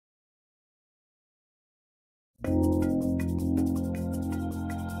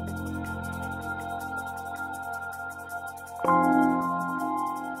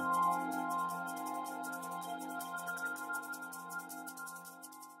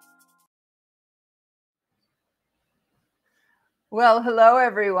Well, hello,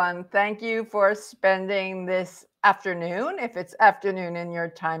 everyone. Thank you for spending this afternoon. If it's afternoon in your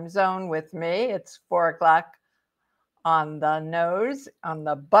time zone with me, it's 4 o'clock on the nose, on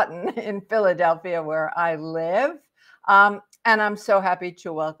the button in Philadelphia, where I live. And I'm so happy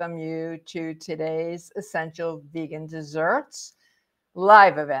to welcome you to today's Essential Vegan Desserts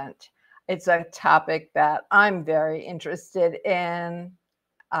live event. It's a topic that I'm very interested in.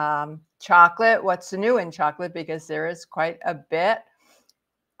 Chocolate, what's new in chocolate, because there is quite a bit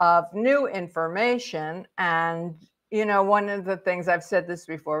of new information. And, one of the things, I've said this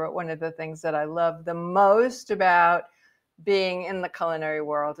before, but one of the things that I love the most about being in the culinary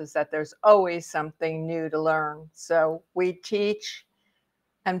world is that there's always something new to learn. So we teach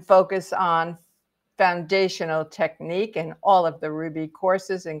and focus on foundational technique in all of the Rouxbe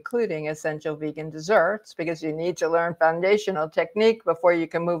courses, including Essential Vegan Desserts, because you need to learn foundational technique before you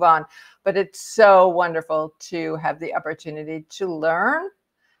can move on. But it's so wonderful to have the opportunity to learn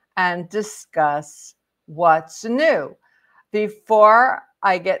and discuss what's new. Before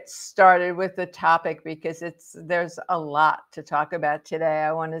I get started with the topic, because there's a lot to talk about today,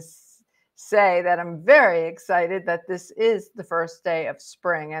 I want to say that I'm very excited that this is the first day of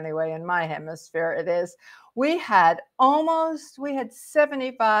spring. Anyway, in my hemisphere, it is. We had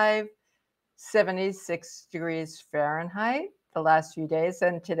 75, 76 degrees Fahrenheit the last few days.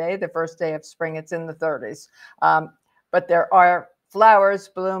 And today, the first day of spring, it's in the 30s. But there are flowers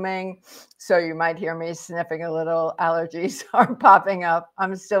blooming, so you might hear me sniffing a little. Allergies are popping up.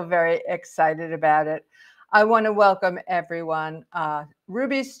 I'm still very excited about it. I want to welcome everyone,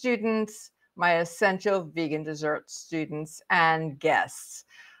 Rouxbe students, my Essential Vegan Dessert students, and guests.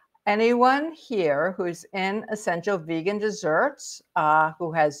 Anyone here who's in Essential Vegan Desserts,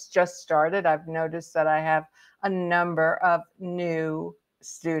 who has just started, I've noticed that I have a number of new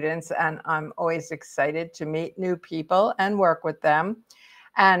students, and I'm always excited to meet new people and work with them.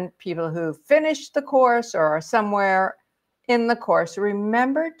 And people who finished the course or are somewhere in the course,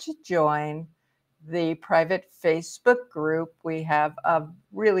 remember to join the private Facebook group. We have a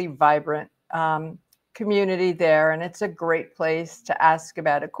really vibrant community there, and it's a great place to ask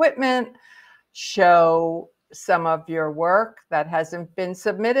about equipment, show some of your work that hasn't been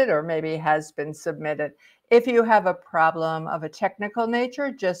submitted or maybe has been submitted. If you have a problem of a technical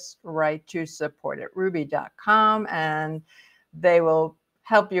nature, just write to support@rouxbe.com and they will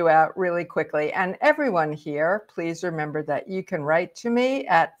help you out really quickly. And everyone here, please remember that you can write to me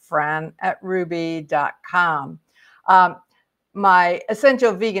at fran@rouxbe.com. My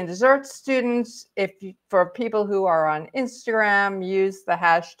Essential Vegan Dessert students, for people who are on Instagram, use the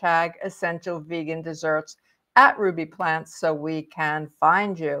hashtag Essential Vegan Desserts at Rouxbe Plants so we can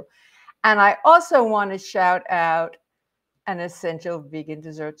find you. And I also want to shout out an Essential Vegan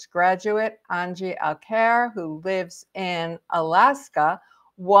Desserts graduate, Angie Alcaire, who lives in Alaska,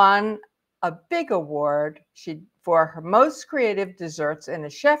 won a big award for her most creative desserts in a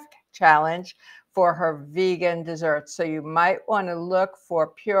chef challenge for her vegan desserts. So you might want to look for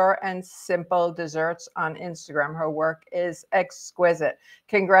Pure and Simple Desserts on Instagram. Her work is exquisite.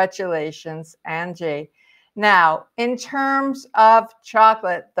 Congratulations, Angie. Now, in terms of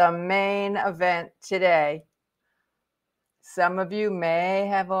chocolate, the main event today, some of you may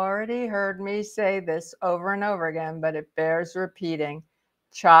have already heard me say this over and over again, but it bears repeating.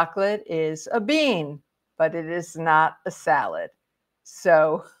 Chocolate is a bean, but it is not a salad.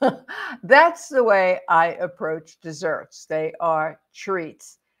 So that's the way I approach desserts. They are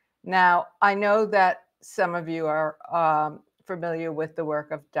treats. Now, I know that some of you are familiar with the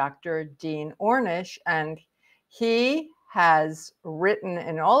work of Dr. Dean Ornish, and he has written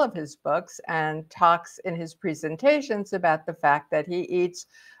in all of his books and talks in his presentations about the fact that he eats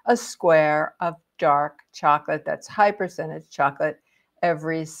a square of dark chocolate, that's high percentage chocolate,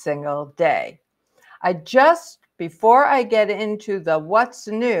 every single day. Before I get into the what's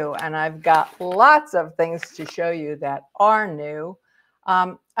new, and I've got lots of things to show you that are new,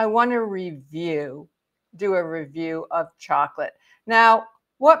 I want to do a review of chocolate. Now,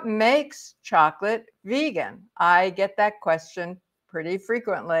 what makes chocolate vegan? I get that question pretty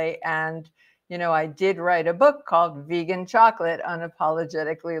frequently. And, I did write a book called Vegan Chocolate,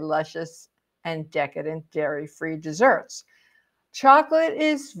 Unapologetically Luscious and Decadent Dairy-Free Desserts. Chocolate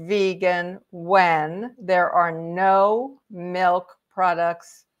is vegan when there are no milk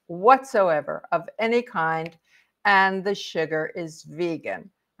products whatsoever of any kind, and the sugar is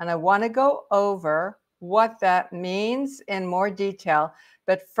vegan. And I want to go over what that means in more detail.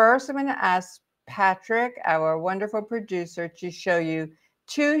 But first, I'm going to ask Patrick, our wonderful producer, to show you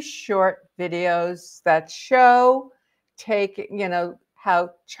 2 short videos that show how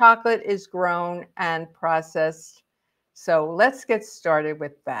chocolate is grown and processed So let's get started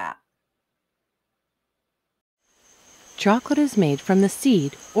with that. Chocolate is made from the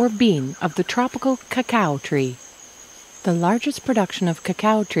seed or bean of the tropical cacao tree. The largest production of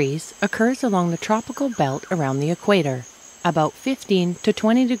cacao trees occurs along the tropical belt around the equator, about 15 to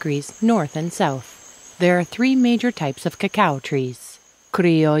 20 degrees north and south. There are three major types of cacao trees: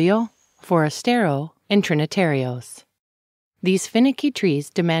 Criollo, Forastero, and Trinitarios. These finicky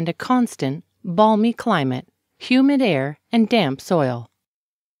trees demand a constant, balmy climate, humid air, and damp soil.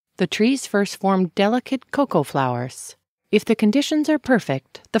 The trees first form delicate cocoa flowers. If the conditions are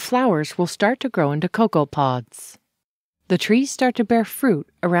perfect, the flowers will start to grow into cocoa pods. The trees start to bear fruit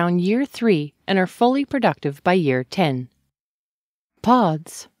around year 3 and are fully productive by year 10.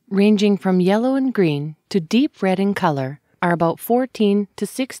 Pods, ranging from yellow and green to deep red in color, are about 14 to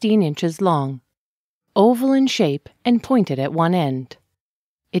 16 inches long, oval in shape and pointed at one end.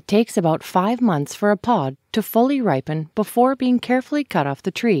 It takes about 5 months for a pod to fully ripen before being carefully cut off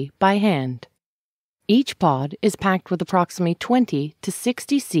the tree by hand. Each pod is packed with approximately 20 to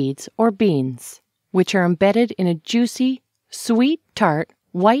 60 seeds or beans, which are embedded in a juicy, sweet, tart,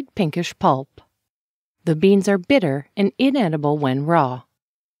 white pinkish pulp. The beans are bitter and inedible when raw.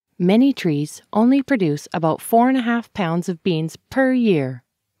 Many trees only produce about 4.5 pounds of beans per year,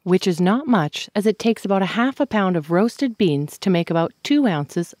 which is not much, as it takes about a half a pound of roasted beans to make about 2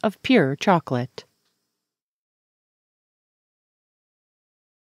 ounces of pure chocolate.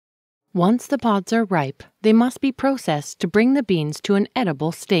 Once the pods are ripe, they must be processed to bring the beans to an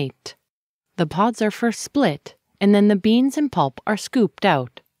edible state. The pods are first split, and then the beans and pulp are scooped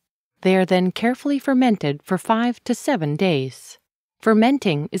out. They are then carefully fermented for 5 to 7 days.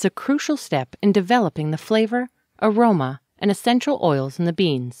 Fermenting is a crucial step in developing the flavor, aroma, and essential oils in the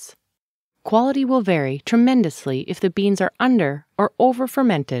beans. Quality will vary tremendously if the beans are under or over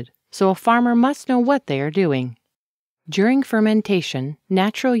fermented, so a farmer must know what they are doing. During fermentation,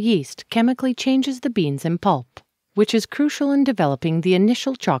 natural yeast chemically changes the beans and pulp, which is crucial in developing the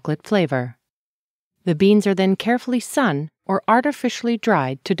initial chocolate flavor. The beans are then carefully sun or artificially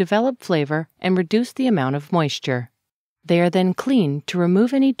dried to develop flavor and reduce the amount of moisture. They are then cleaned to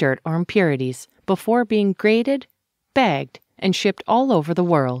remove any dirt or impurities before being graded, bagged, and shipped all over the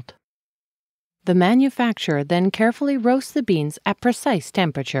world. The manufacturer then carefully roasts the beans at precise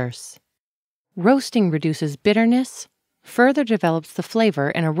temperatures. Roasting reduces bitterness, further develops the flavor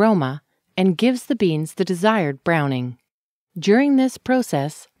and aroma, and gives the beans the desired browning. During this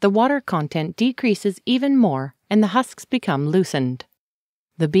process, the water content decreases even more and the husks become loosened.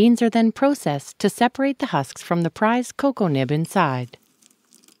 The beans are then processed to separate the husks from the prized cocoa nib inside.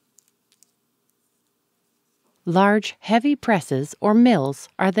 Large, heavy presses or mills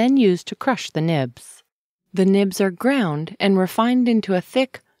are then used to crush the nibs. The nibs are ground and refined into a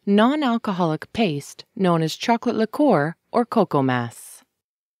thick, non-alcoholic paste known as chocolate liqueur or cocoa mass.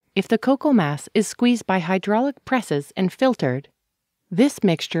 If the cocoa mass is squeezed by hydraulic presses and filtered, this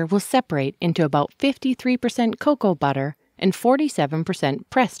mixture will separate into about 53% cocoa butter and 47%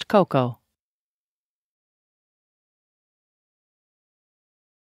 pressed cocoa.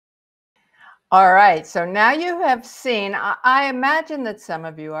 All right, so now you have seen, I imagine that some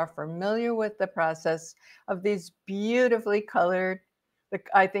of you are familiar with the process of these beautifully colored,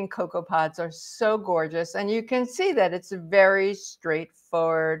 I think cocoa pods are so gorgeous, and you can see that it's very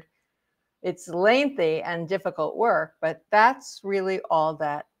straightforward. It's lengthy and difficult work, but that's really all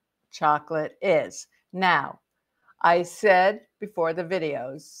that chocolate is. Now, I said before the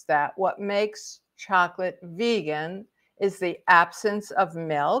videos that what makes chocolate vegan is the absence of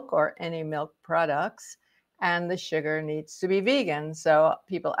milk or any milk products, and the sugar needs to be vegan. So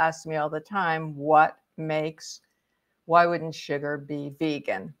people ask me all the time, why wouldn't sugar be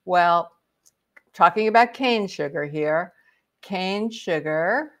vegan? Well, talking about cane sugar here, cane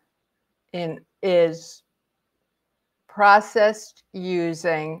sugar is processed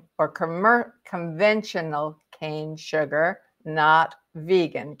using or conventional cane sugar, not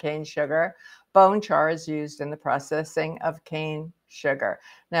vegan cane sugar. Bone char is used in the processing of cane sugar.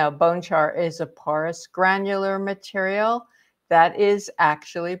 Now, bone char is a porous granular material that is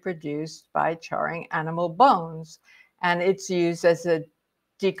actually produced by charring animal bones, and it's used as a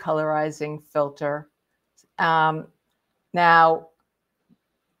decolorizing filter. Now,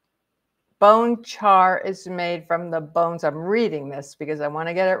 bone char is made from the bones, I'm reading this because I want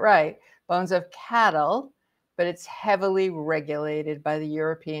to get it right, bones of cattle, but it's heavily regulated by the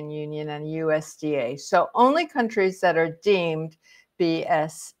European Union and USDA. So only countries that are deemed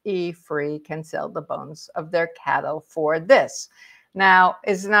BSE free can sell the bones of their cattle for this. Now,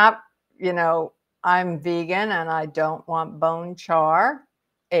 it's not, I'm vegan and I don't want bone char,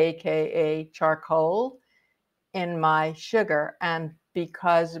 AKA charcoal. in my sugar. And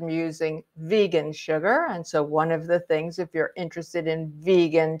because I'm using vegan sugar, and so one of the things, if you're interested in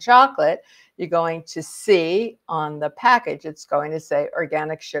vegan chocolate, you're going to see on the package, it's going to say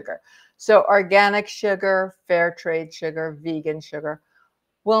organic sugar. So organic sugar, fair trade sugar, vegan sugar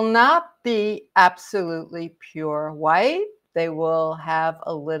will not be absolutely pure white. They will have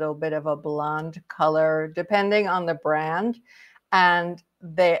a little bit of a blonde color depending on the brand. And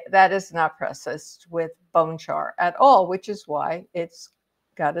that is not processed with bone char at all, which is why it's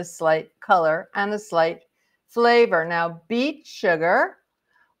got a slight color and a slight flavor. Now, beet sugar,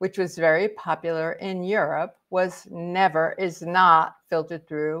 which was very popular in Europe, is not filtered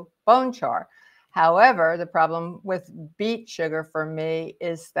through bone char. However, the problem with beet sugar for me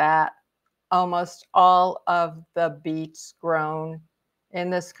is that almost all of the beets grown in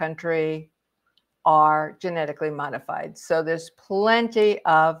this country are genetically modified. So there's plenty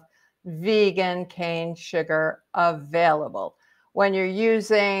of vegan cane sugar available. When you're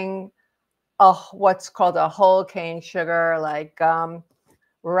using what's called a whole cane sugar, like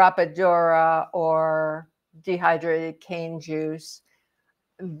Rapadura or dehydrated cane juice,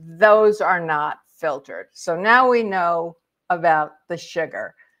 those are not filtered. So now we know about the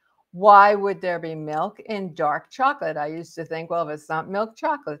sugar. Why would there be milk in dark chocolate? I used to think, well, if it's not milk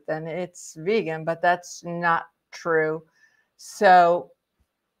chocolate, then it's vegan, but that's not true. So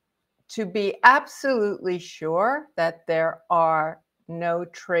to be absolutely sure that there are no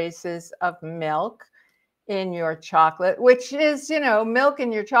traces of milk in your chocolate, which is, milk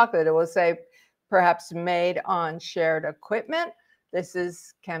in your chocolate, it will say perhaps made on shared equipment.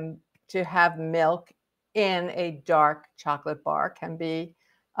 To have milk in a dark chocolate bar can be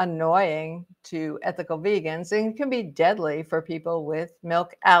annoying to ethical vegans and can be deadly for people with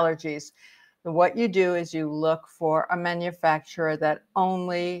milk allergies. What you do is you look for a manufacturer that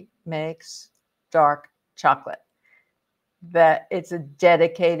only makes dark chocolate, that it's a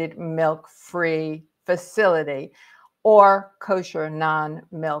dedicated milk-free facility, or kosher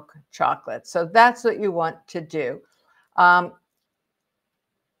non-milk chocolate. So that's what you want to do.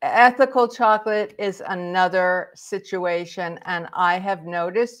 Ethical chocolate is another situation, and I have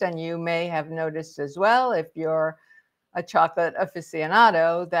noticed, and you may have noticed as well, if you're a chocolate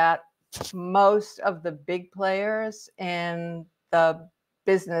aficionado, that most of the big players in the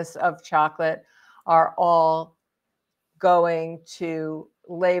business of chocolate are all going to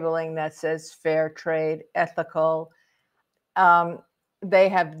labeling that says fair trade, ethical. They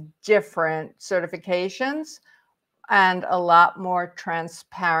have different certifications and a lot more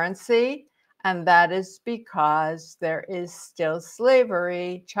transparency. And that is because there is still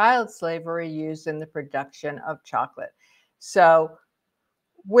slavery, child slavery, used in the production of chocolate. So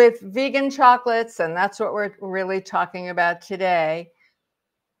with vegan chocolates, and that's what we're really talking about today,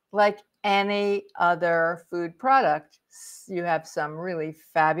 like any other food product, you have some really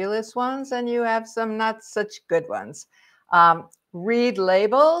fabulous ones and you have some not such good ones. Read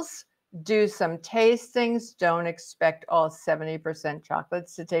labels, do some tastings. Don't expect all 70%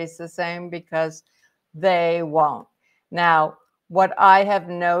 chocolates to taste the same, because they won't. Now, what I have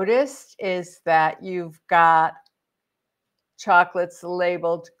noticed is that you've got chocolates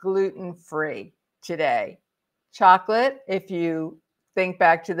labeled gluten-free today. Chocolate, if you think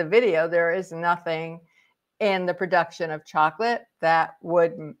back to the video, there is nothing in the production of chocolate that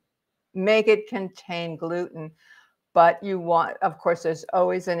would make it contain gluten. But of course, there's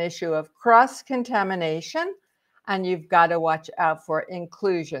always an issue of cross-contamination, and you've got to watch out for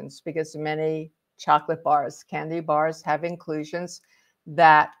inclusions, because many chocolate bars, candy bars, have inclusions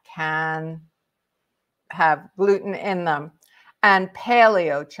that can have gluten in them. And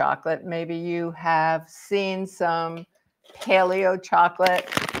paleo chocolate, maybe you have seen some paleo chocolate,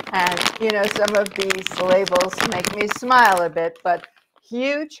 and some of these labels make me smile a bit, but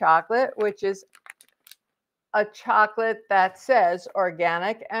Hu chocolate, which is a chocolate that says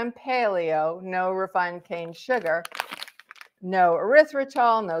organic and paleo, no refined cane sugar, no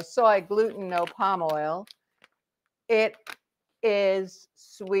erythritol, no soy, gluten, no palm oil. It is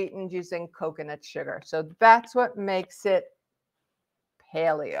sweetened using coconut sugar. So that's what makes it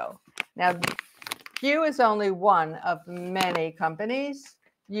paleo. Now, Hu is only one of many companies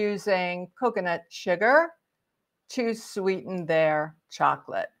using coconut sugar to sweeten their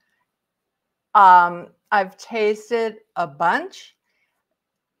chocolate. I've tasted a bunch.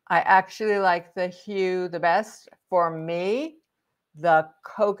 I actually like the Hu the best. For me, the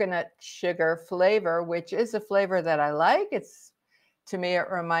coconut sugar flavor, which is a flavor that I like. To me, it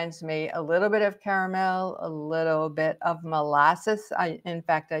reminds me a little bit of caramel, a little bit of molasses. In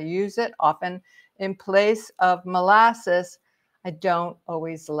fact, I use it often in place of molasses. I don't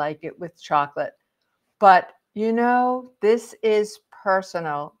always like it with chocolate, but You know, this is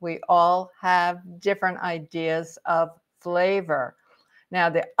personal. We all have different ideas of flavor.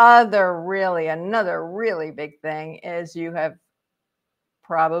 Now, another really big thing is you have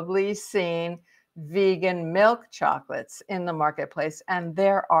probably seen vegan milk chocolates in the marketplace, and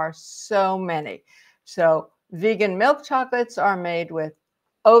there are so many. So, vegan milk chocolates are made with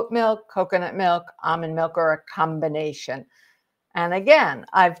oat milk, coconut milk, almond milk, or a combination. And again,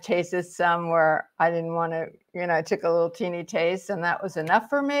 I've tasted some where I didn't want to, I took a little teeny taste and that was enough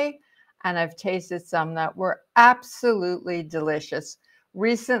for me. And I've tasted some that were absolutely delicious.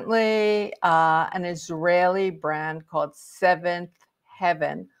 Recently, an Israeli brand called Seventh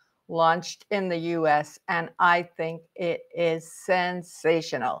Heaven launched in the US, and I think it is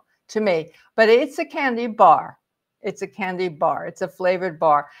sensational to me. But it's a candy bar. It's a candy bar. It's a flavored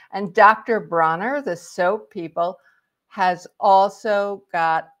bar. And Dr. Bronner, the soap people, has also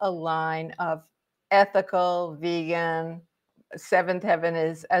got a line of ethical, vegan, Seventh Heaven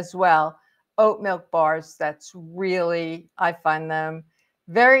is as well, oat milk bars. That's really, I find them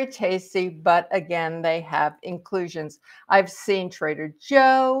very tasty, but again, they have inclusions. I've seen Trader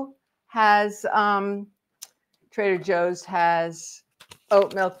Joe's has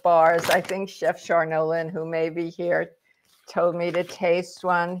oat milk bars. I think Chef Charnolin, who may be here, told me to taste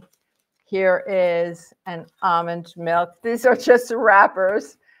one. Here is an almond milk. These are just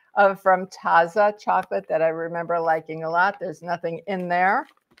wrappers from Taza chocolate that I remember liking a lot. There's nothing in there.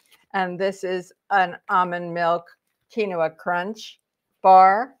 And this is an almond milk quinoa crunch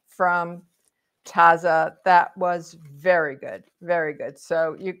bar from Taza. That was very good, very good.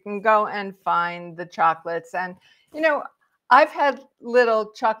 So you can go and find the chocolates. And, I've had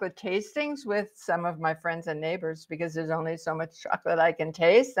little chocolate tastings with some of my friends and neighbors because there's only so much chocolate I can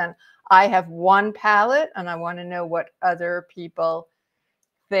taste. And I have one palate and I want to know what other people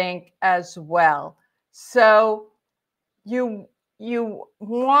think as well. So you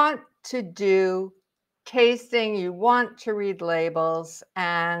want to do tasting, you want to read labels,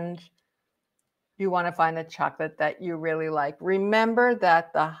 and you want to find a chocolate that you really like. Remember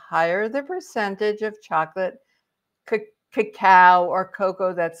that the higher the percentage of chocolate, cacao or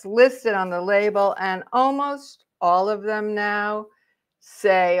cocoa that's listed on the label, and almost all of them now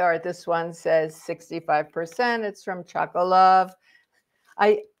say, or this one says 65%, it's from Chocolove.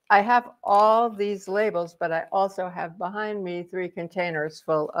 I have all these labels, but I also have behind me 3 containers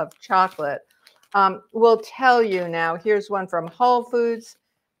full of chocolate. We'll tell you now, here's one from Whole Foods,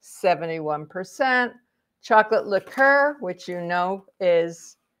 71%. Chocolate liqueur, which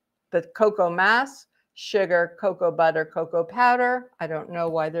is the cocoa mass, sugar, cocoa butter, cocoa powder. I don't know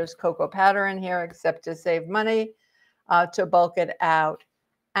why there's cocoa powder in here except to save money, to bulk it out.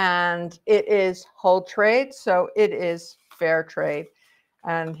 And it is whole trade, so it is fair trade.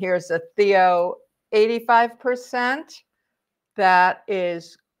 And here's a Theo 85%. That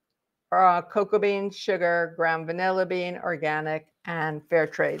is cocoa bean, sugar, ground vanilla bean, organic, and fair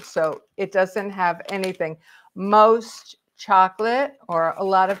trade. So it doesn't have anything. Most chocolate, or a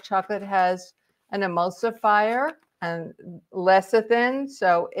lot of chocolate, has an emulsifier and lecithin.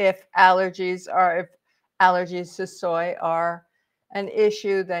 So if allergies to soy are an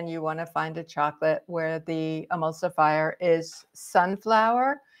issue, then you want to find a chocolate where the emulsifier is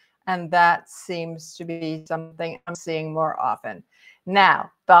sunflower. And that seems to be something I'm seeing more often.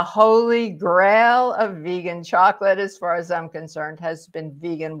 Now, the holy grail of vegan chocolate, as far as I'm concerned, has been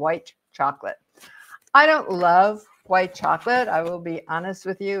vegan white chocolate. I don't love white chocolate. I will be honest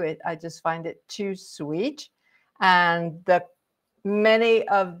with you. I just find it too sweet. And many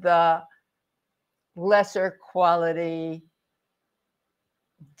of the lesser quality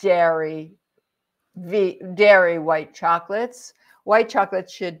dairy white chocolates. White chocolate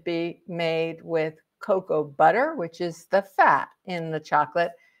should be made with cocoa butter, which is the fat in the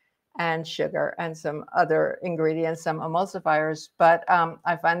chocolate, and sugar and some other ingredients, some emulsifiers. But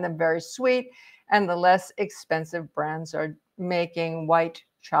I find them very sweet, and the less expensive brands are making white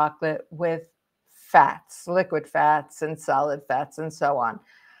chocolate with fats, liquid fats and solid fats and so on.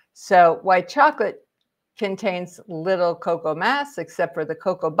 So white chocolate contains little cocoa mass except for the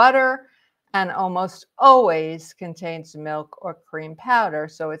cocoa butter, and almost always contains milk or cream powder,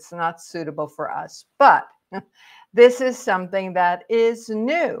 so it's not suitable for us. But this is something that is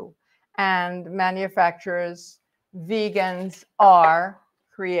new, and manufacturers, vegans, are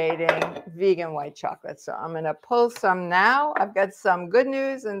creating vegan white chocolate. So I'm going to pull some now. I've got some good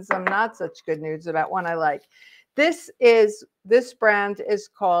news and some not such good news about one I like. This brand is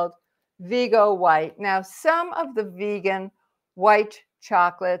called Vego White. Now, some of the vegan white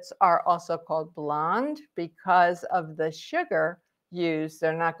chocolates are also called blonde because of the sugar used.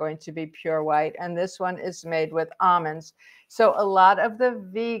 They're not going to be pure white. And this one is made with almonds. So a lot of the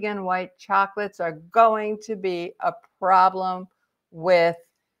vegan white chocolates are going to be a problem with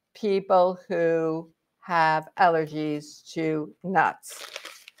people who have allergies to nuts.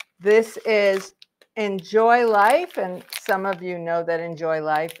 This is Enjoy Life, and some of you know that Enjoy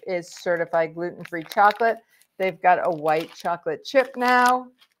Life is certified gluten-free chocolate. They've got a white chocolate chip now.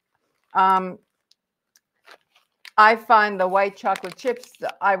 I find the white chocolate chips,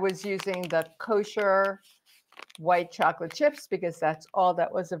 I was using the kosher white chocolate chips because that's all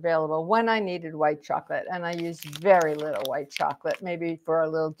that was available when I needed white chocolate. And I used very little white chocolate, maybe for a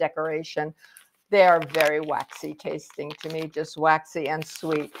little decoration. They are very waxy tasting to me, just waxy and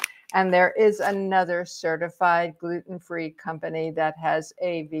sweet. And there is another certified gluten-free company that has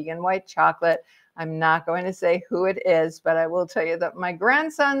a vegan white chocolate. I'm not going to say who it is, but I will tell you that my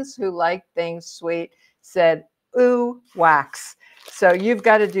grandsons who like things sweet said, ooh, wax. So you've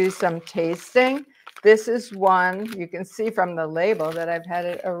got to do some tasting. This is one you can see from the label that I've had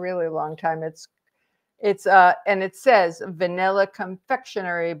it a really long time. And it says vanilla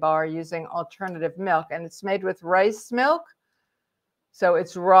confectionery bar using alternative milk, and it's made with rice milk. So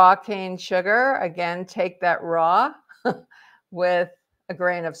it's raw cane sugar. Again, take that raw with a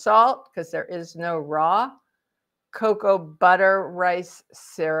grain of salt because there is no raw. Cocoa butter, rice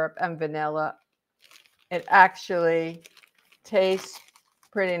syrup, and vanilla. It actually tastes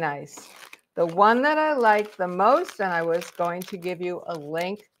pretty nice. The one that I like the most, and I was going to give you a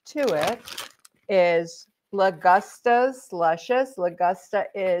link to it, is Lagusta's Luscious. Lagusta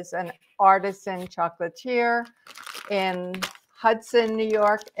is an artisan chocolatier in Hudson, New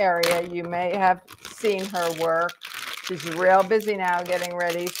York area. You may have seen her work. She's real busy now getting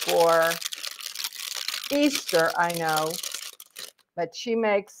ready for Easter, I know. But she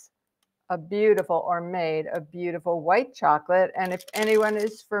makes a beautiful, or made a beautiful white chocolate. And if anyone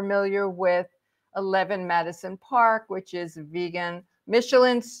is familiar with 11 Madison Park, which is a vegan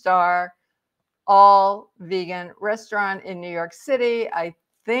Michelin star, all vegan restaurant in New York City, I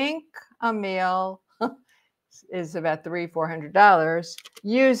think a meal is about $300-400,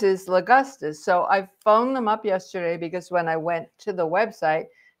 uses Lagusta's. So I phoned them up yesterday because when I went to the website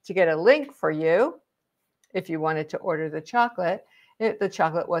to get a link for you, if you wanted to order the chocolate, the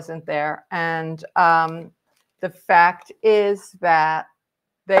chocolate wasn't there. And the fact is that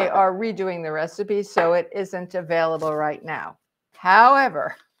they are redoing the recipe, so it isn't available right now.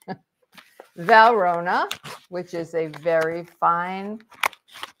 However, Valrhona, which is a very fine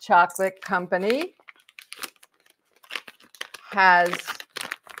chocolate company, has,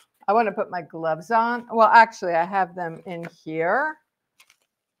 I want to put my gloves on. Well, actually, I have them in here.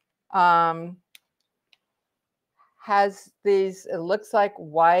 Has these, it looks like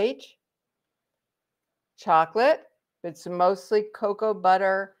white chocolate. It's mostly cocoa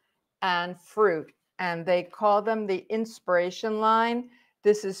butter and fruit. And they call them the Inspiration line.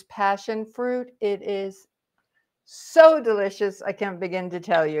 This is passion fruit. It is so delicious, I can't begin to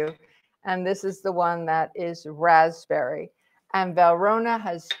tell you. And this is the one that is raspberry. And Valrhona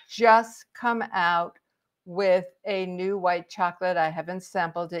has just come out with a new white chocolate. I haven't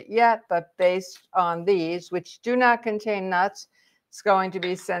sampled it yet, but based on these, which do not contain nuts, it's going to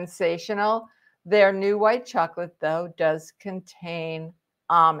be sensational. Their new white chocolate, though, does contain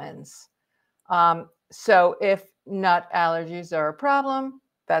almonds. So if nut allergies are a problem,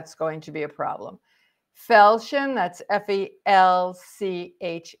 that's going to be a problem. Felchlin, that's Felchlin,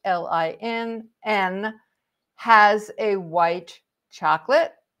 has a white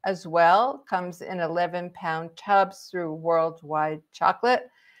chocolate as well, comes in 11-pound tubs through Worldwide Chocolate,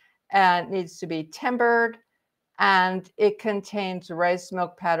 and needs to be tempered. And it contains rice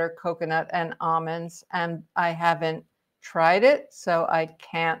milk powder, coconut, and almonds. And I haven't tried it, so I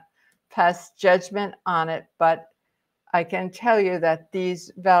can't pass judgment on it. But I can tell you that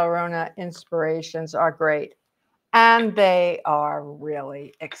these Valrhona Inspirations are great. And they are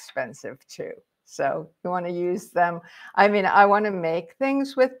really expensive too. So you want to use them. I mean, I want to make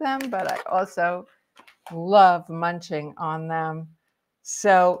things with them, but I also love munching on them.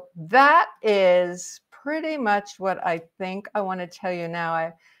 So that is pretty much what I think I want to tell you now.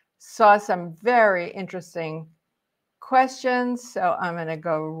 I saw some very interesting questions, so I'm going to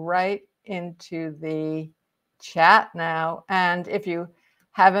go right into the chat now. And if you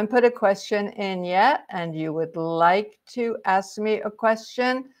haven't put a question in yet and you would like to ask me a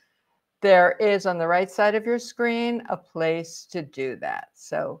question, there is on the right side of your screen a place to do that.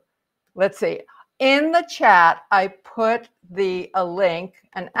 So let's see. In the chat, I put a link,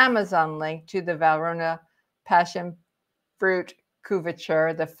 an Amazon link to the Valrhona passion fruit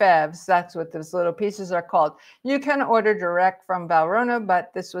couverture, the fèves. That's what those little pieces are called. You can order direct from Valrhona,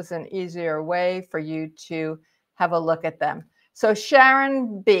 but this was an easier way for you to have a look at them. So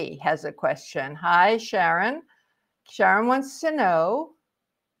Sharon B has a question. Hi, Sharon. Sharon wants to know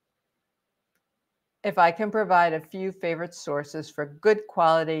if I can provide a few favorite sources for good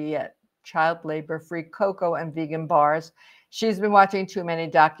quality yet child labor-free cocoa and vegan bars. She's been watching too many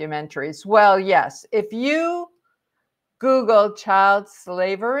documentaries. Well, yes, if you Google child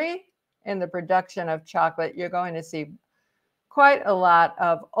slavery in the production of chocolate, you're going to see quite a lot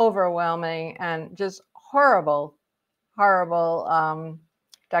of overwhelming and just horrible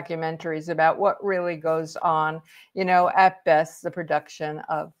documentaries about what really goes on. You know, at best, the production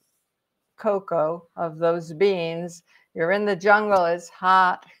of cocoa, of those beans. You're in the jungle, it's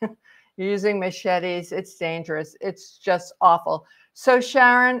hot. You're using machetes, it's dangerous. It's just awful. So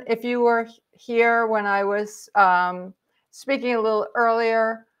Sharon, if you were here when I was speaking a little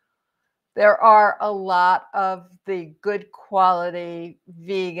earlier, there are a lot of the good quality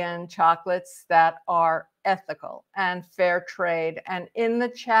vegan chocolates that are ethical and fair trade. And in the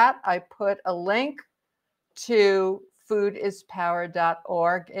chat, I put a link to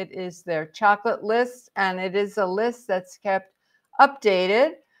foodispower.org. It is their chocolate list, and it is a list that's kept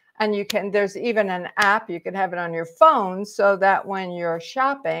updated. And you can, there's even an app, you can have it on your phone so that when you're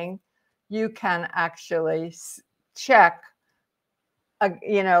shopping, you can actually check,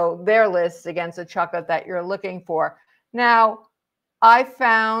 you know, their list against a chocolate that you're looking for. Now, I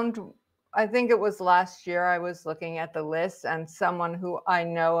found, I think it was last year, I was looking at the list, and someone who I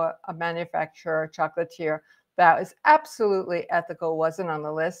know, a manufacturer, a chocolatier, that is absolutely ethical wasn't on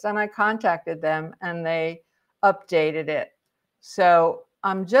the list. And I contacted them and they updated it. So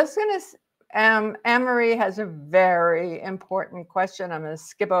I'm just going to, Anne-Marie has a very important question. I'm going to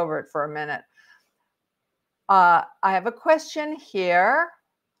skip over it for a minute. I have a question here.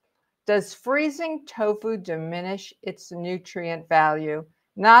 Does freezing tofu diminish its nutrient value?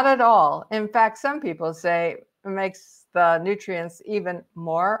 Not at all. In fact, some people say it makes the nutrients even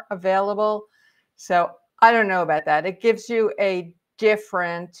more available. So I don't know about that. It gives you a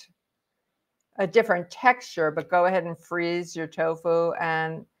different texture, but go ahead and freeze your tofu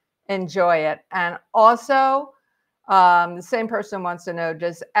and enjoy it. And also, the same person wants to know,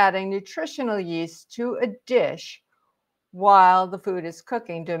 does adding nutritional yeast to a dish while the food is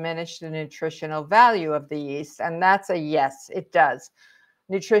cooking diminish the nutritional value of the yeast? And that's a yes, it does.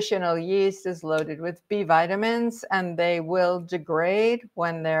 Nutritional yeast is loaded with B vitamins, and they will degrade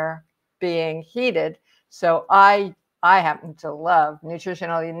when they're being heated. So I happen to love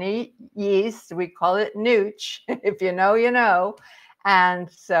nutritional yeast. We call it nooch. If you know, you know. And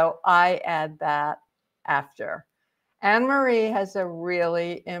so I add that after. Anne-Marie has a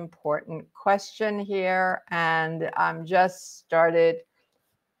really important question here, and I'm just started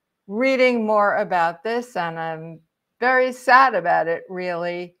reading more about this, and I'm very sad about it,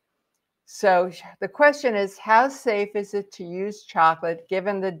 really. So the question is, how safe is it to use chocolate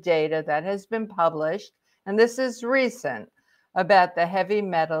given the data that has been published, and this is recent, about the heavy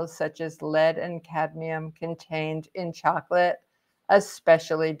metals such as lead and cadmium contained in chocolate,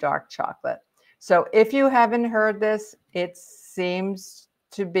 especially dark chocolate? So if you haven't heard this, it seems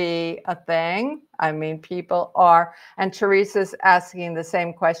to be a thing. I mean, people are, and Teresa's asking the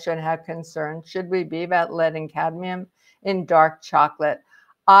same question, how concerned should we be about lead and cadmium in dark chocolate?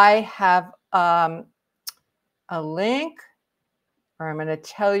 I have a link, or I'm going to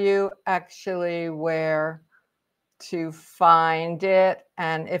tell you actually where to find it.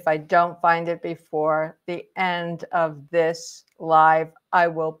 And if I don't find it before the end of this live, I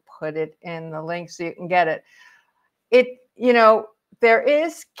will put it in the link so you can get it. You know, there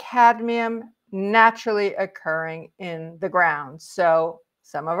is cadmium naturally occurring in the ground. So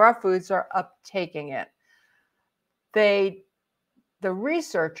some of our foods are uptaking it. The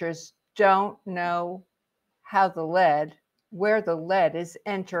researchers don't know where the lead is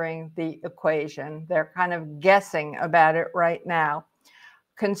entering the equation. They're kind of guessing about it right now.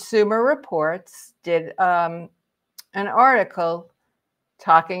 Consumer Reports did an article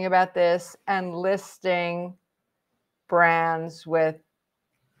talking about this and listing brands with,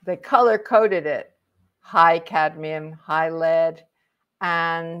 they color coded it, high cadmium, high lead,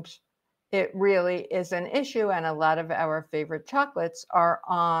 and it really is an issue. And a lot of our favorite chocolates are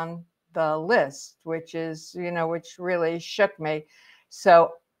on the list, which is, you know, which really shook me.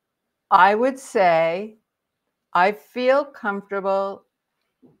 So I would say I feel comfortable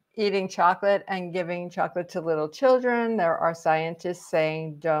eating chocolate and giving chocolate to little children. There are scientists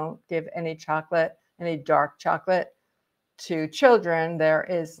saying don't give any chocolate, any dark chocolate, to children. There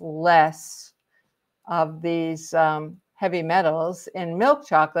is less of these heavy metals in milk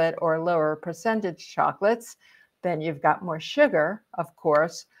chocolate or lower percentage chocolates, then you've got more sugar, of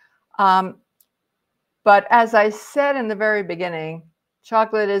course. But as I said in the very beginning,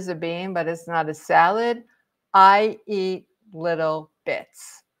 chocolate is a bean, but it's not a salad. I eat little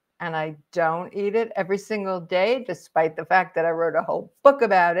bits, and I don't eat it every single day, despite the fact that I wrote a whole book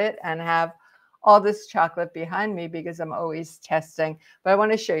about it and have all this chocolate behind me because I'm always testing. But I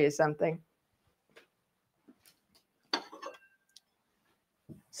want to show you something.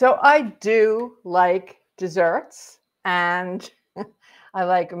 So I do like desserts, and I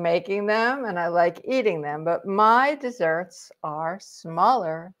like making them and I like eating them, but my desserts are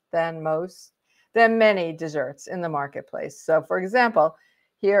smaller than many desserts in the marketplace. So for example,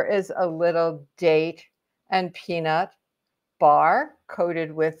 here is a little date and peanut bar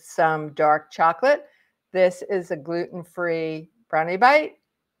coated with some dark chocolate. This is a gluten-free brownie bite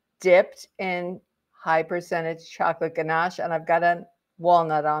dipped in high percentage chocolate ganache, and I've got a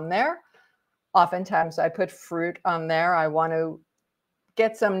walnut on there. Oftentimes I put fruit on there. I want to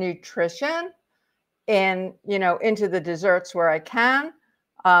get some nutrition into the desserts where I can.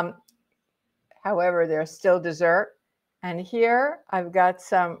 However, they're still dessert. And here I've got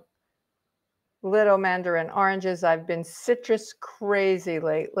some little mandarin oranges. I've been citrus crazy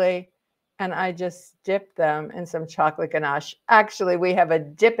lately, and I just dip them in some chocolate ganache. Actually, we have a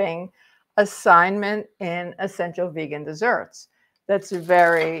dipping assignment in Essential Vegan Desserts. That's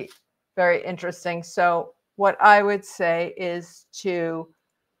very, very interesting. So what I would say is to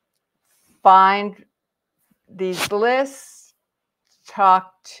find these lists,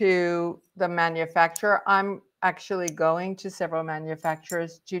 talk to the manufacturer. I'm actually going to several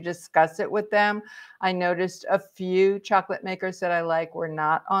manufacturers to discuss it with them. I noticed a few chocolate makers that I like were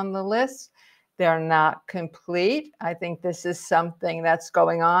not on the list. They're not complete. I think this is something that's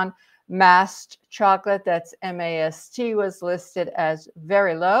going on. Mast chocolate, that's M-A-S-T, was listed as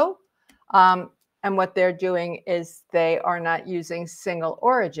very low. And what they're doing is they are not using single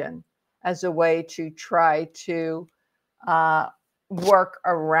origin as a way to try to work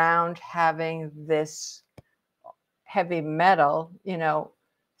around having this heavy metal,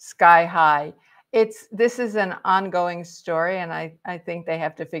 sky high. This is an ongoing story, and I think they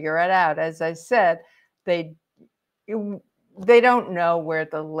have to figure it out. As I said, they don't know where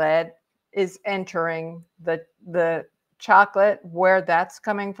the lead is entering the chocolate, where that's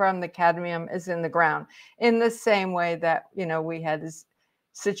coming from. The cadmium is in the ground, in the same way that we had this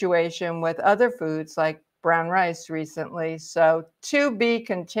situation with other foods like brown rice recently. So to be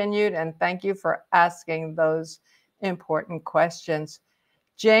continued, and thank you for asking those important questions.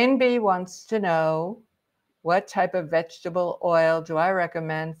 Jane B wants to know, what type of vegetable oil do I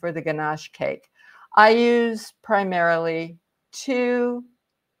recommend for the ganache cake? I use primarily 2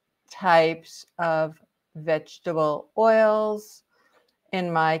 types of vegetable oils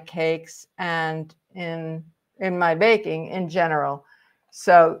in my cakes and in my baking in general.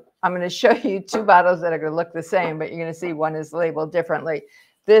 So I'm going to show you 2 bottles that are going to look the same, but you're going to see one is labeled differently.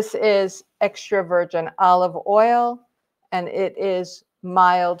 This is extra virgin olive oil, and it is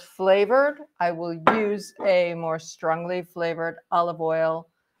mild flavored. I will use a more strongly flavored olive oil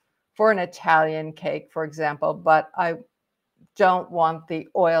for an Italian cake, for example, but I don't want the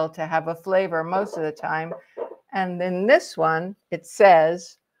oil to have a flavor most of the time. And then this one, it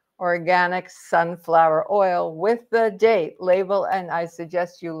says organic sunflower oil with the date label, and I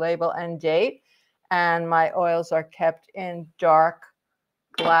suggest you label and date. And my oils are kept in dark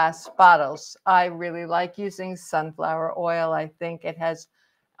glass bottles. I really like using sunflower oil. I think it has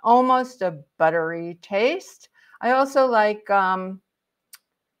almost a buttery taste. I also like, I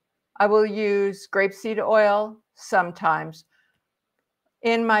will use grapeseed oil sometimes.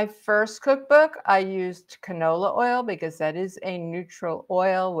 In my first cookbook, I used canola oil because that is a neutral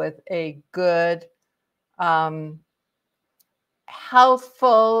oil with a good,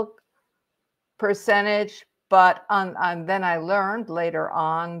 healthful percentage. But then I learned later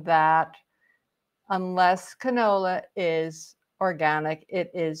on that unless canola is organic, it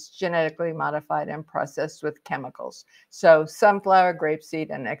is genetically modified and processed with chemicals. So sunflower,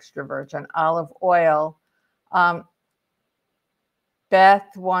 grapeseed, and extra virgin olive oil.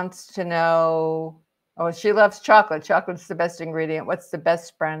 Beth wants to know, she loves chocolate. Chocolate's the best ingredient. What's the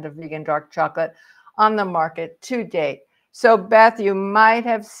best brand of vegan dark chocolate on the market to date? So Beth, you might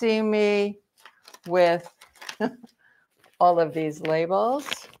have seen me with all of these labels.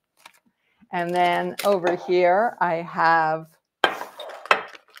 And then over here, I have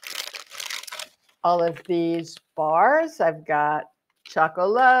all of these bars. I've got Choco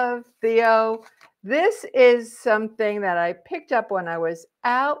Love, Theo. This is something that I picked up when I was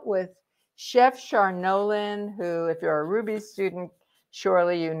out with Chef Charnolin, who, if you're a Rouxbe student,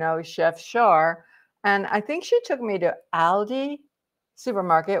 surely you know Chef Char. And I think she took me to Aldi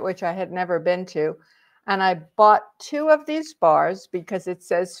supermarket, which I had never been to. And I bought 2 of these bars because it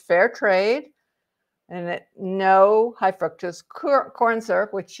says fair trade and no high fructose corn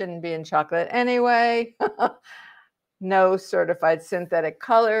syrup, which shouldn't be in chocolate anyway. No certified synthetic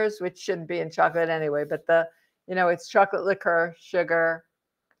colors, which shouldn't be in chocolate anyway. But it's chocolate liqueur, sugar,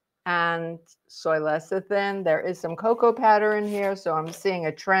 and soy lecithin. There is some cocoa powder in here, so I'm seeing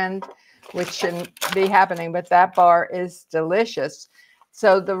a trend which shouldn't be happening, but that bar is delicious.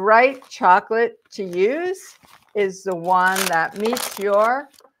 So the right chocolate to use is the one that meets your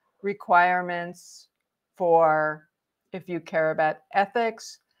requirements for if you care about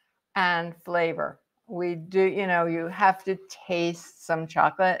ethics and flavor. We do, you have to taste some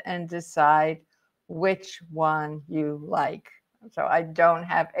chocolate and decide which one you like. So I don't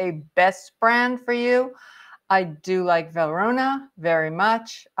have a best brand for you. I do like Valrhona very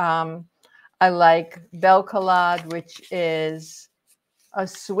much. I like Belcolade, which is a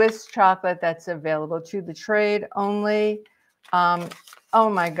Swiss chocolate that's available to the trade only. Oh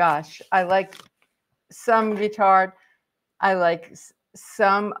my gosh, I like some Guittard. I like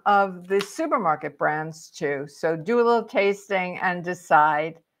some of the supermarket brands too. So do a little tasting and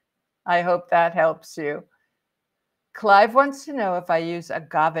decide. I hope that helps you. Clive wants to know if I use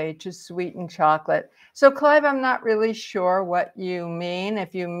agave to sweeten chocolate. So Clive, I'm not really sure what you mean.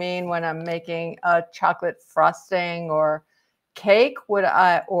 If you mean when I'm making a chocolate frosting or cake,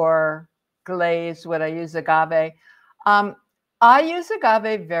 or glaze, would I use agave? I use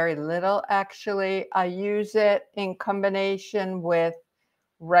agave very little, actually. I use it in combination with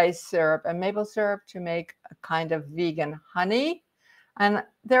rice syrup and maple syrup to make a kind of vegan honey. And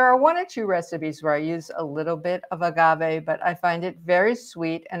there are 1 or 2 recipes where I use a little bit of agave, but I find it very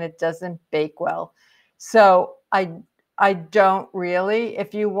sweet and it doesn't bake well. So I don't really.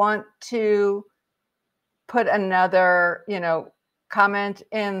 If you want to put another, comment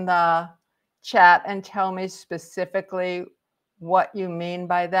in the chat and tell me specifically what you mean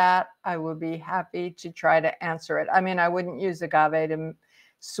by that, I would be happy to try to answer it. I mean, I wouldn't use agave to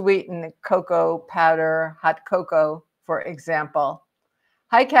sweeten cocoa powder, hot cocoa, for example.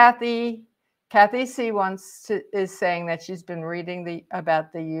 Hi, Kathy. Kathy C. is saying that she's been reading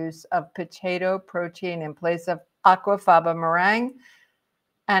about the use of potato protein in place of aquafaba meringue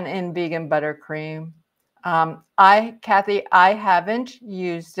and in vegan buttercream. Kathy, I haven't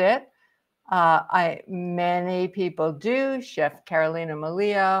used it. Many people do. Chef Carolina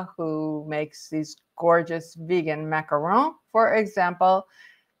Malia, who makes these gorgeous vegan macarons, for example,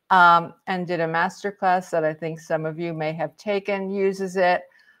 and did a masterclass that I think some of you may have taken, uses it.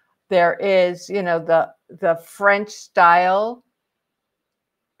 There is, the French style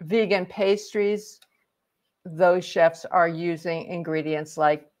vegan pastries. Those chefs are using ingredients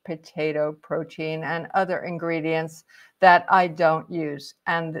like potato protein and other ingredients that I don't use.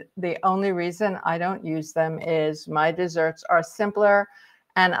 And the only reason I don't use them is my desserts are simpler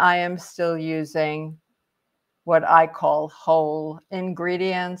and I am still using what I call whole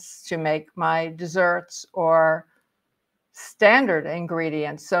ingredients to make my desserts, or standard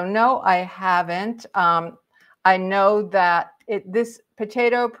ingredients. So no, I haven't. I know that this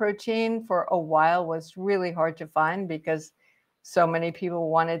potato protein for a while was really hard to find because so many people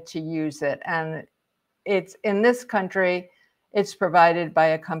wanted to use it. And it's in this country, it's provided by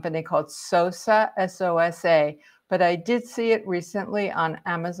a company called Sosa, S-O-S-A. But I did see it recently on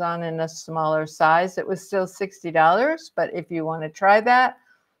Amazon in a smaller size. It was still $60, but if you want to try that,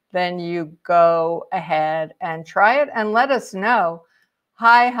 then you go ahead and try it and let us know.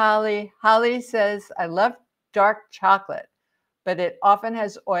 Hi, Holly. Holly says, I love dark chocolate, but it often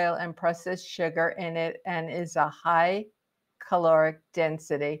has oil and processed sugar in it and is a high caloric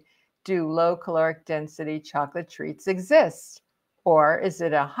density. Do low caloric density chocolate treats exist? Or is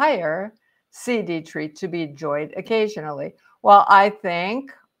it a higher CD treat to be enjoyed occasionally? Well, I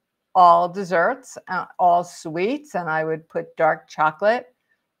think all desserts, all sweets, and I would put dark chocolate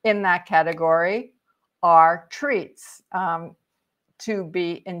in that category, are treats to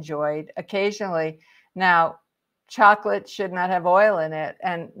be enjoyed occasionally. Now, chocolate should not have oil in it,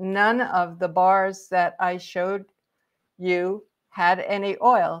 and none of the bars that I showed you had any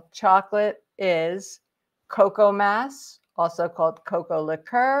oil. Chocolate is cocoa mass, also called cocoa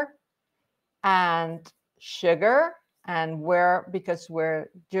liqueur, and sugar. And because we're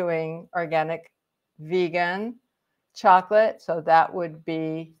doing organic vegan chocolate, so that would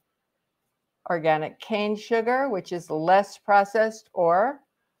be organic cane sugar, which is less processed, or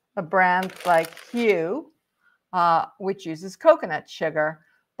a brand like Hue, which uses coconut sugar.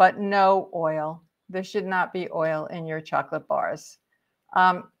 but no oil. There should not be oil in your chocolate bars.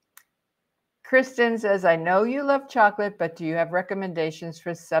 Kristen says, I know you love chocolate, but do you have recommendations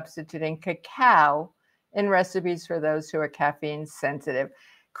for substituting cacao in recipes for those who are caffeine sensitive?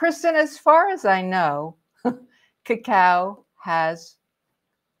 Kristen, as far as I know, cacao has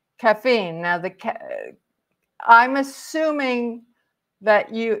caffeine. Now, I'm assuming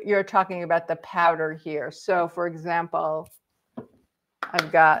that you're talking about the powder here. So, for example,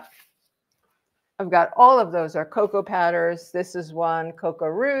 I've got all of those are cocoa powders. This is one, Cocoa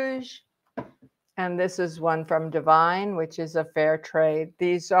Rouge. And this is one from Divine, which is a fair trade.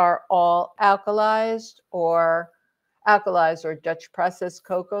 These are all alkalized or Dutch processed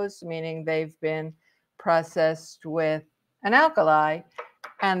cocos, meaning they've been processed with an alkali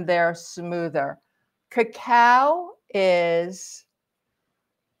and they're smoother. Cacao is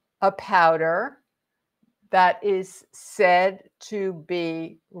a powder that is said to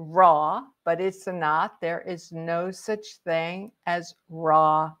be raw, but it's not. There is no such thing as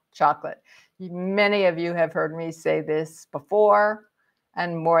raw chocolate. Many of you have heard me say this before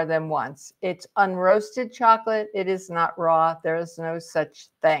and more than once. It's unroasted chocolate. It is not raw. There is no such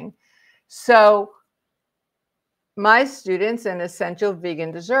thing. So my students in Essential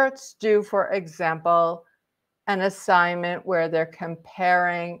Vegan Desserts do, for example, an assignment where they're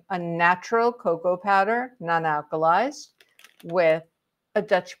comparing a natural cocoa powder, non-alkalized, with a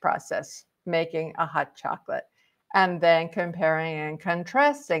Dutch process, making a hot chocolate, and then comparing and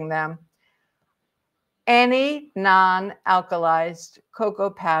contrasting them. Any non-alkalized cocoa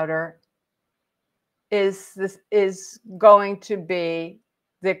powder is going to be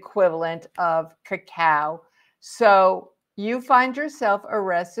the equivalent of cacao. So you find yourself a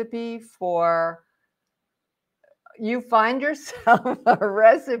recipe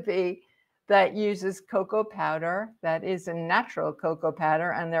that uses cocoa powder, that is a natural cocoa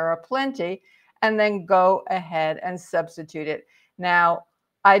powder, and there are plenty, and then go ahead and substitute it. Now,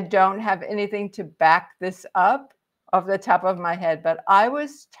 I don't have anything to back this up off the top of my head, but I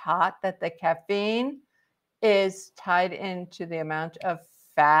was taught that the caffeine is tied into the amount of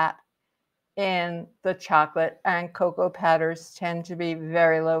fat in the chocolate, and cocoa powders tend to be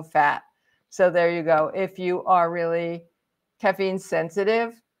very low fat. So there you go. If you are really caffeine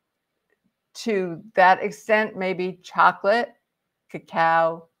sensitive to that extent, maybe chocolate,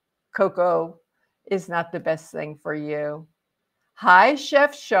 cacao, cocoa is not the best thing for you. Hi,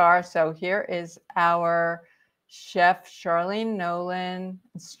 Chef Char. So here is our chef, Charlene Nolan,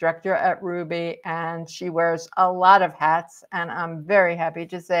 instructor at Rouxbe, and she wears a lot of hats. And I'm very happy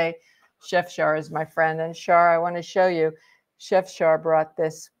to say Chef Char is my friend. And Char, I want to show you, Chef Char brought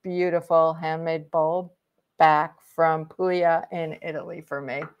this beautiful handmade bowl back from Puglia in Italy for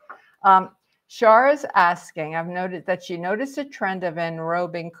me. Char is asking, I've noted that she noticed a trend of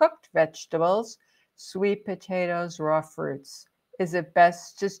enrobing cooked vegetables, sweet potatoes, raw fruits. Is it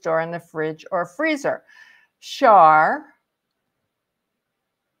best to store in the fridge or freezer? Char,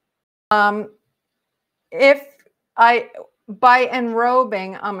 by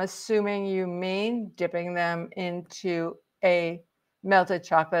enrobing, I'm assuming you mean dipping them into a melted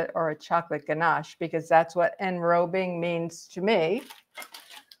chocolate or a chocolate ganache, because that's what enrobing means to me.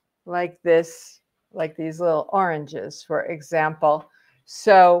 Like this, like these little oranges, for example.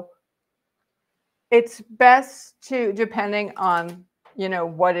 So it's best to, depending on,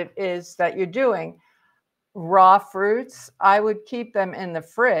 what it is that you're doing. Raw fruits, I would keep them in the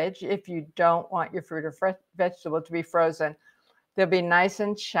fridge if you don't want your fruit or vegetable to be frozen. They'll be nice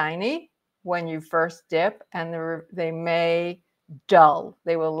and shiny when you first dip, and they may dull.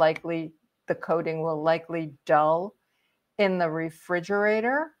 The coating will likely dull in the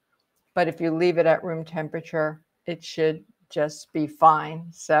refrigerator, but if you leave it at room temperature, it should just be fine.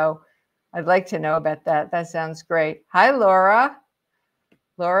 So I'd like to know about that. That sounds great. Hi, Laura.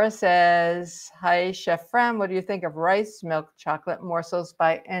 Laura says, hi, Chef Fran. What do you think of rice milk chocolate morsels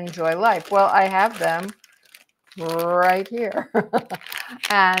by Enjoy Life? Well, I have them right here.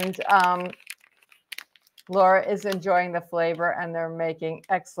 And Laura is enjoying the flavor, and they're making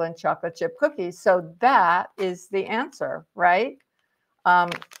excellent chocolate chip cookies. So that is the answer, right?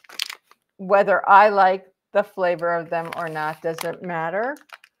 Whether I like the flavor of them or not doesn't matter.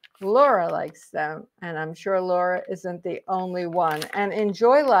 Laura likes them, and I'm sure Laura isn't the only one. And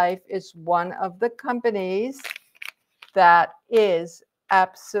Enjoy Life is one of the companies that is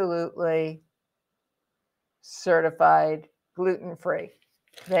absolutely certified gluten-free.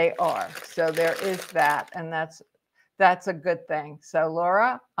 They are. So there is that, and that's a good thing. So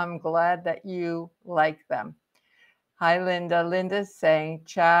Laura, I'm glad that you like them. Hi, Linda. Linda's saying,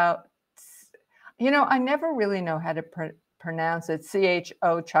 ciao. I never really know how to pronounce it.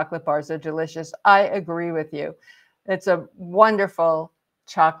 CHO chocolate bars are delicious. I agree with you. It's a wonderful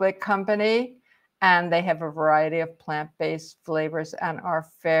chocolate company, and they have a variety of plant-based flavors and are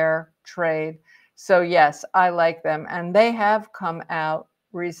fair trade. So yes, I like them. And they have come out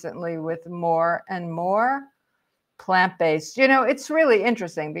recently with more and more plant-based. You know, it's really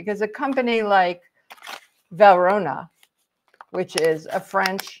interesting because a company like Valrhona, which is a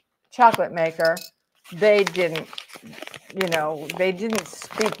French chocolate maker, they didn't, they didn't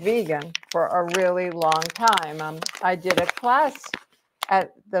speak vegan for a really long time. I did a class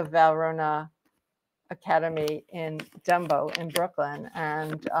at the Valrhona Academy in Dumbo in Brooklyn,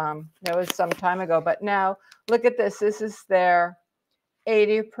 and that was some time ago. But now look at this. This is their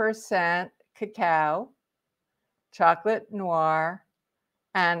 80% cacao, chocolate noir,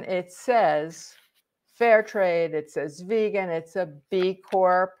 and it says fair trade, it says vegan, it's a B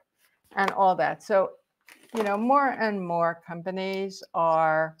Corp, and all that. So, more and more companies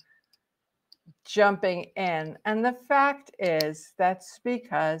are jumping in. And the fact is, that's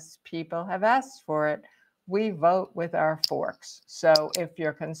because people have asked for it. We vote with our forks. So if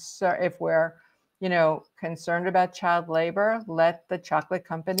you're concerned, if we're, concerned about child labor, let the chocolate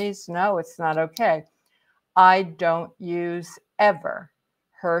companies know it's not okay. I don't use ever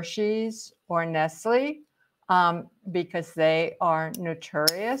Hershey's or Nestle because they are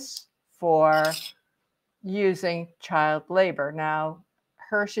notorious for using child labor. Now,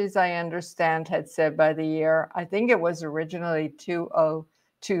 Hershey's, I understand, had said by the year, I think it was originally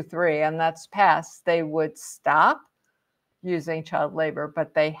 2023, and that's passed, they would stop using child labor,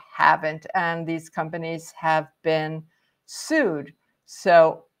 but they haven't. And these companies have been sued.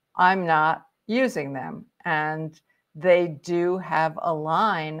 So I'm not using them. And they do have a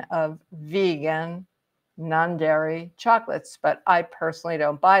line of vegan, non-dairy chocolates, but I personally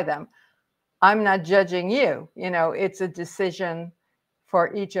don't buy them. I'm not judging you. It's a decision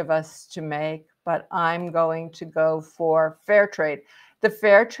for each of us to make, but I'm going to go for fair trade. The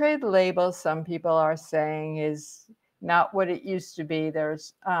fair trade label, some people are saying, is not what it used to be.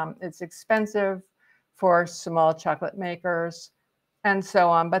 It's expensive for small chocolate makers and so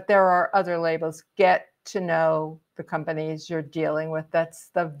on, but there are other labels. Get to know the companies you're dealing with. That's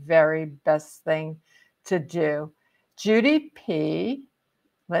the very best thing to do. Judy P.,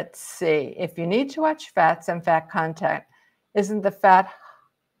 let's see. If you need to watch fats and fat content, isn't the fat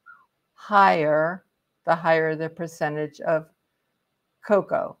higher, the higher the percentage of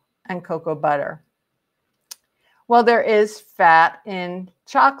cocoa and cocoa butter? Well, there is fat in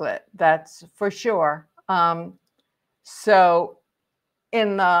chocolate, that's for sure. So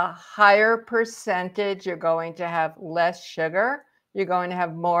in the higher percentage, you're going to have less sugar. You're going to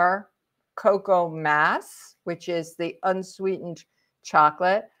have more cocoa mass, which is the unsweetened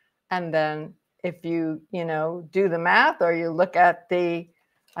chocolate. And then if you, do the math, or you look at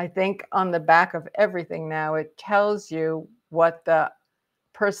I think on the back of everything now, it tells you what the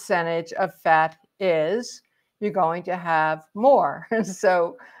percentage of fat is. You're going to have more.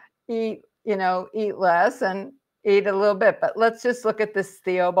 So eat less and eat a little bit. But let's just look at this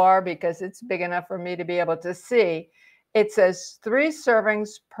Theo bar because it's big enough for me to be able to see. It says 3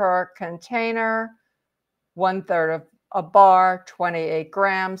 servings per container, 1/3 of a bar, 28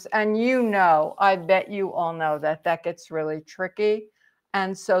 grams. And I bet you all know that gets really tricky.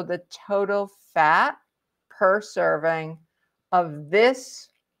 And so the total fat per serving of this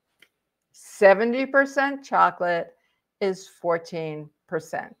 70% chocolate is 14%.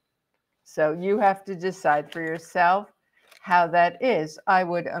 So you have to decide for yourself how that is. I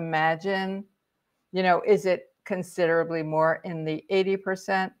would imagine, is it considerably more in the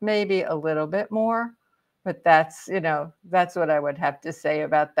 80%? Maybe a little bit more, but that's what I would have to say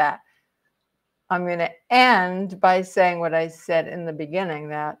about that. I'm going to end by saying what I said in the beginning,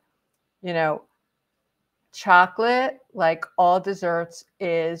 that, chocolate, like all desserts,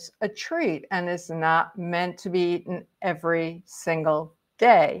 is a treat and is not meant to be eaten every single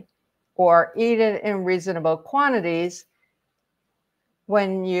day, or eat it in reasonable quantities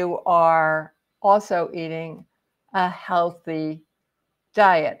when you are also eating a healthy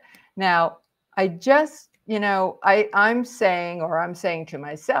diet. Now, I'm saying to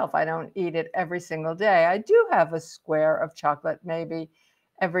myself, I don't eat it every single day. I do have a square of chocolate maybe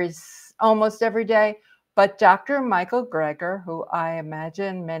almost every day. But Dr. Michael Greger, who I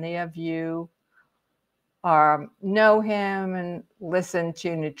imagine many of you know him and listen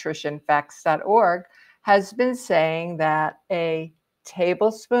to nutritionfacts.org, has been saying that a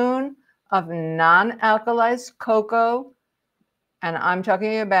tablespoon of non-alkalized cocoa, and I'm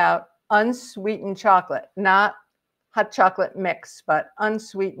talking about unsweetened chocolate, not hot chocolate mix, but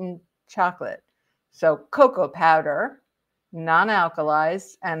unsweetened chocolate. So cocoa powder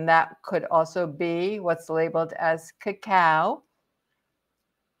non-alkalized, and that could also be what's labeled as cacao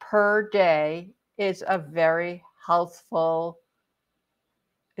per day, is a very healthful,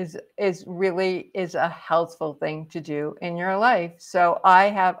 is really a healthful thing to do in your life. So I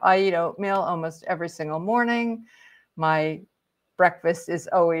eat oatmeal almost every single morning. My breakfast is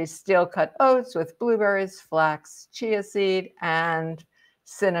always steel cut oats with blueberries, flax, chia seed, and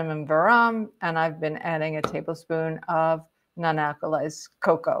cinnamon verum. And I've been adding a tablespoon of non-alkalized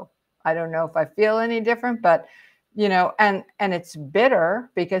cocoa. I don't know if I feel any different, but and it's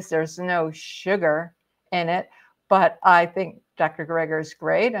bitter because there's no sugar in it. But I think Dr. Greger is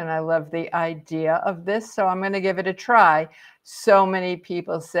great, and I love the idea of this. So I'm going to give it a try. So many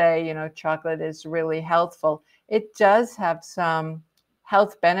people say, chocolate is really healthful. It does have some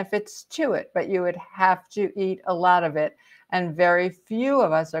health benefits to it, but you would have to eat a lot of it. And very few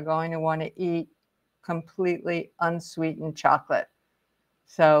of us are going to want to eat completely unsweetened chocolate.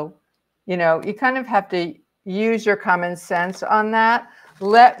 So, you kind of have to use your common sense on that.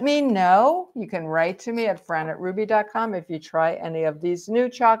 Let me know. You can write to me at fran@rouxbe.com if you try any of these new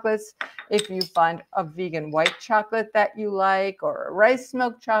chocolates. If you find a vegan white chocolate that you like, or a rice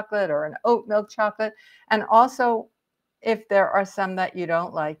milk chocolate, or an oat milk chocolate. And also, if there are some that you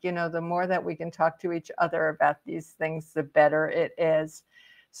don't like, the more that we can talk to each other about these things, the better it is.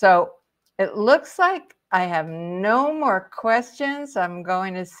 So it looks like I have no more questions. I'm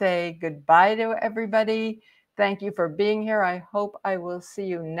going to say goodbye to everybody. Thank you for being here. I hope I will see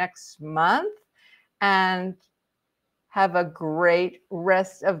you next month, and have a great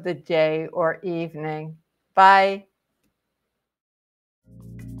rest of the day or evening. Bye.